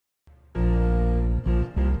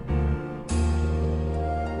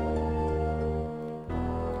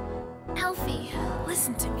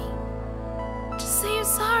listen to me. Just say you're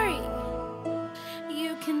sorry.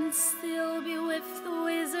 You can still be with the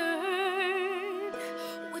wizard.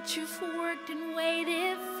 What you've worked and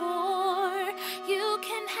waited for. You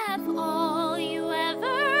can have all you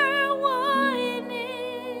ever wanted.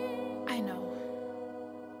 I know,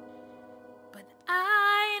 but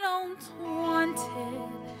I don't want it.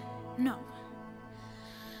 No,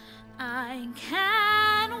 I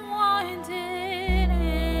can't want it anymore.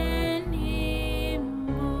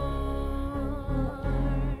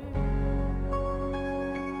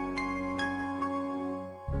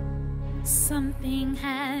 Something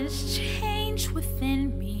has changed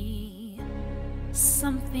within me.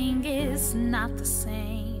 Something is not the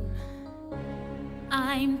same.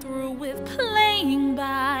 I'm through with playing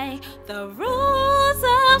by the rules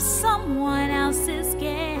of someone else's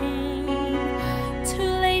game.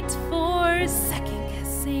 Too late for second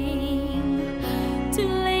guessing. Too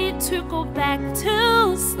late to go back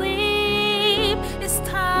to sleep. It's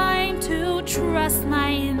time to trust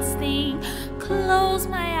my instinct. Close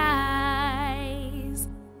my eyes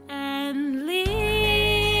and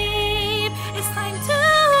leave. It's time to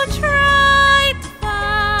try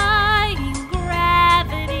defying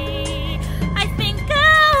gravity. I think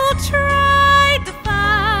I'll try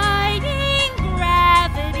defying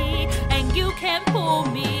gravity, and you can pull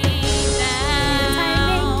me down. I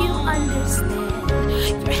make you understand.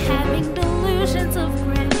 You're having delusions of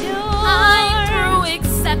grandeur. I'm through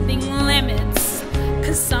accepting limits,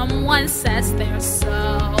 'cause someone says they're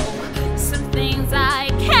so. Some things I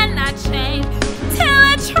cannot change. Till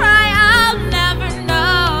I try, I'll never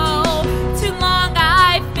know. Too long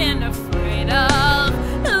I've been afraid of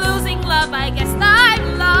losing love. I guess I've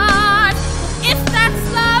lost. If that's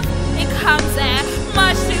love, it comes at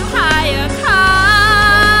much too high a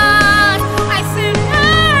cost. I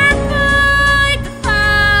survive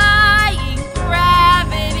defying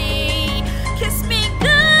gravity. Kiss me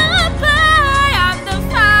goodbye. I'm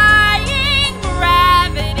defying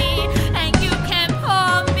gravity, and you can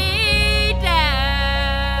pull me down.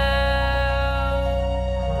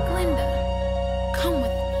 Glinda, come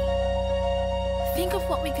with me. Think of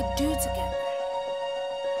what we could do together.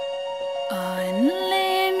 Unlimited.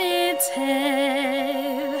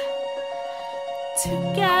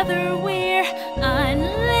 Together we're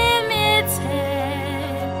unlimited.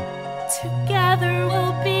 Together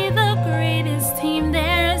we'll be the greatest team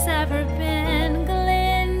there's ever been.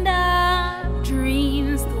 Glinda,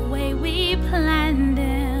 dreams the way we planned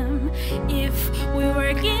them. If we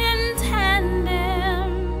work in tandem,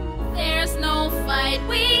 there's no fight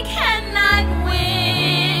we cannot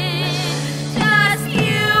win. Just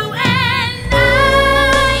you and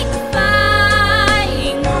I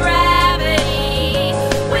defying gravity.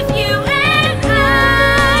 With you and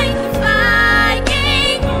I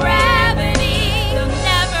defying gravity. You'll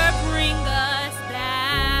never bring us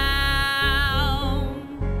down.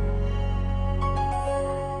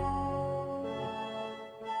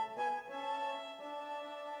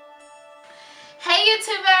 Hey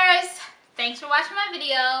YouTubers! Thanks for watching my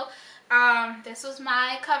video. This was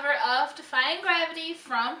my cover of Defying Gravity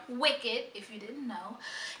from Wicked, if you didn't know.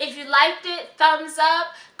 If you liked it, thumbs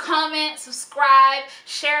up, comment, subscribe,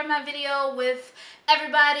 share my video with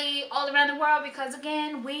everybody all around the world, because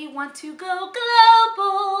again, we want to go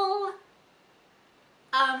global.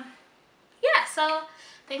 Yeah, so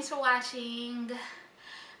thanks for watching.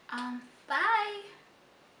 Bye.